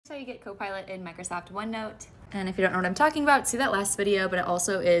how you get Copilot in Microsoft OneNote. And if you don't know what I'm talking about, see that last video, but it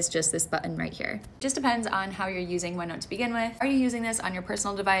also is just this button right here. Just depends on how you're using OneNote to begin with. Are you using this on your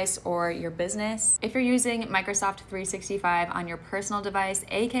personal device or your business? If you're using Microsoft 365 on your personal device,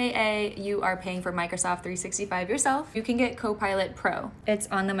 AKA you are paying for Microsoft 365 yourself, you can get Copilot Pro. It's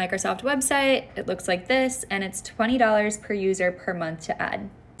on the Microsoft website. It looks like this, and it's $20 per user per month to add.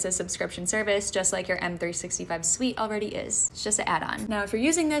 It's a subscription service, just like your M365 suite already is. It's just an add-on. Now, if you're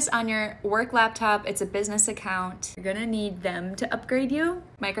using this on your work laptop, it's a business account, you're gonna need them to upgrade you.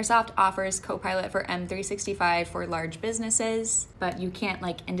 Microsoft offers Copilot for M365 for large businesses, but you can't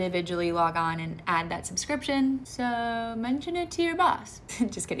like individually log on and add that subscription. So mention it to your boss.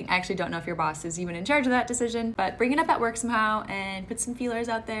 Just kidding. I actually don't know if your boss is even in charge of that decision, but bring it up at work somehow and put some feelers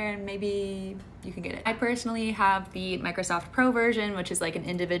out there and maybe you can get it. I personally have the Microsoft Pro version, which is like an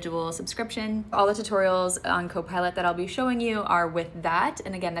individual subscription. All the tutorials on Copilot that I'll be showing you are with that.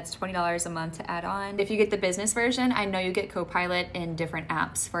 And again, that's $20 a month to add on. If you get the business version, I know you get Copilot in different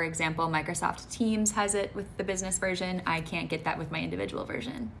apps. For example, Microsoft Teams has it with the business version. I can't get that with my individual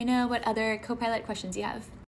version. You know what other Copilot questions you have?